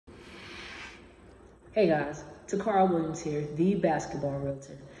Hey guys, Takara Williams here, the basketball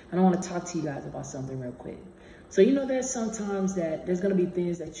realtor, and I want to talk to you guys about something real quick. So there's sometimes that there's going to be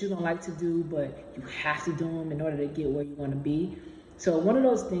things that you don't like to do, but you have to do them in order to get where you want to be. So one of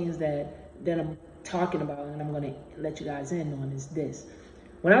those things that I'm talking about and I'm going to let you guys in on is this.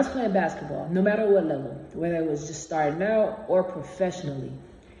 When I was playing basketball, no matter what level, whether it was just starting out or professionally,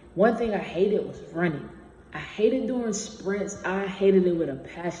 one thing I hated was running. I hated doing sprints. I hated it with a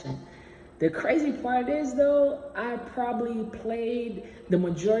passion. The crazy part is, though, I probably played the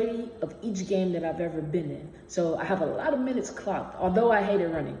majority of each game that I've ever been in. So I have a lot of minutes clocked, although I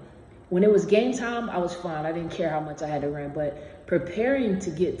hated running. When it was game time, I was fine. I didn't care how much I had to run. But preparing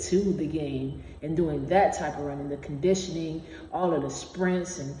to get to the game and doing that type of running, the conditioning, all of the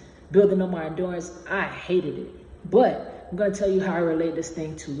sprints and building on my endurance, I hated it. But I'm going to tell you how I relate this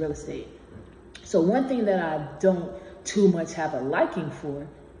thing to real estate. So one thing that I don't too much have a liking for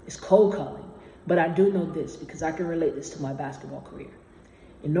is cold calling. But I do know this because I can relate this to my basketball career.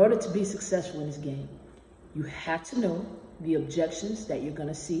 In order to be successful in this game, you have to know the objections that you're going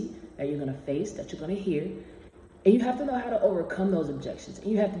to see, that you're going to face, that you're going to hear. And you have to know how to overcome those objections.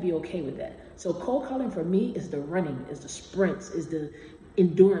 And you have to be okay with that. So cold calling for me is the running, is the sprints, is the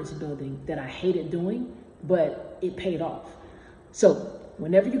endurance building that I hated doing, but it paid off. So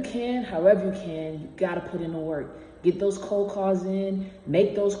whenever you can, however you can, you got to put in the work. Get those cold calls in,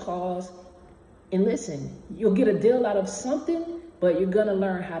 make those calls, and listen, you'll get a deal out of something, but you're going to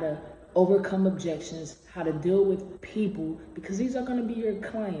learn how to overcome objections, how to deal with people, because these are going to be your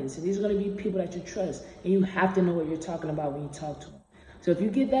clients, and these are going to be people that you trust, and you have to know what you're talking about when you talk to them. So if you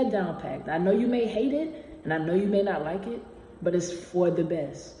get that down packed, I know you may hate it, and I know you may not like it, but it's for the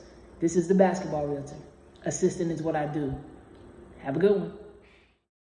best. This is the Basketball Realtor. Assisting is what I do. Have a good one.